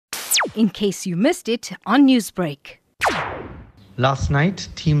in case you missed it on Newsbreak. Last night,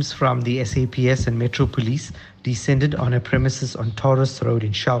 teams from the SAPS and Metro Police descended on a premises on Taurus Road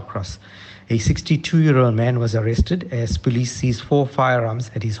in Shallcross. A 62-year-old man was arrested as police seized 4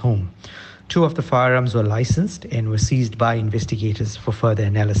 firearms at his home. 2 of the firearms were licensed and were seized by investigators for further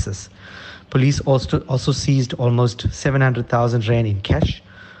analysis. Police also seized almost 700,000 rand in cash,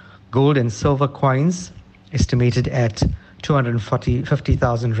 gold and silver coins estimated at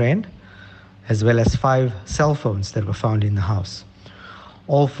 250,000 rand, as well as 5 cell phones that were found in the house.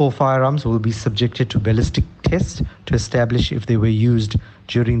 All 4 firearms will be subjected to ballistic tests to establish if they were used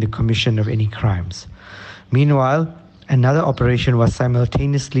during the commission of any crimes. Meanwhile, another operation was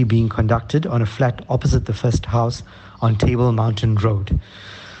simultaneously being conducted on a flat opposite the first house on Table Mountain Road.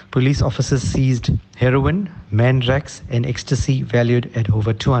 Police officers seized heroin, mandrax, and ecstasy valued at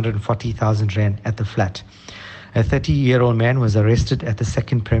over 240,000 rand at the flat. A 30-year-old man was arrested at the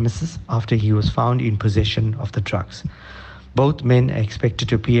second premises after he was found in possession of the drugs. Both men are expected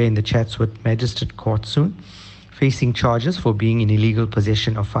to appear in the Chatsworth Magistrate Court soon, facing charges for being in illegal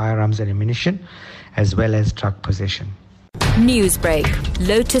possession of firearms and ammunition, as well as drug possession. Newsbreak,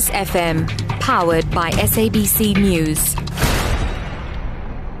 Lotus FM, powered by SABC News.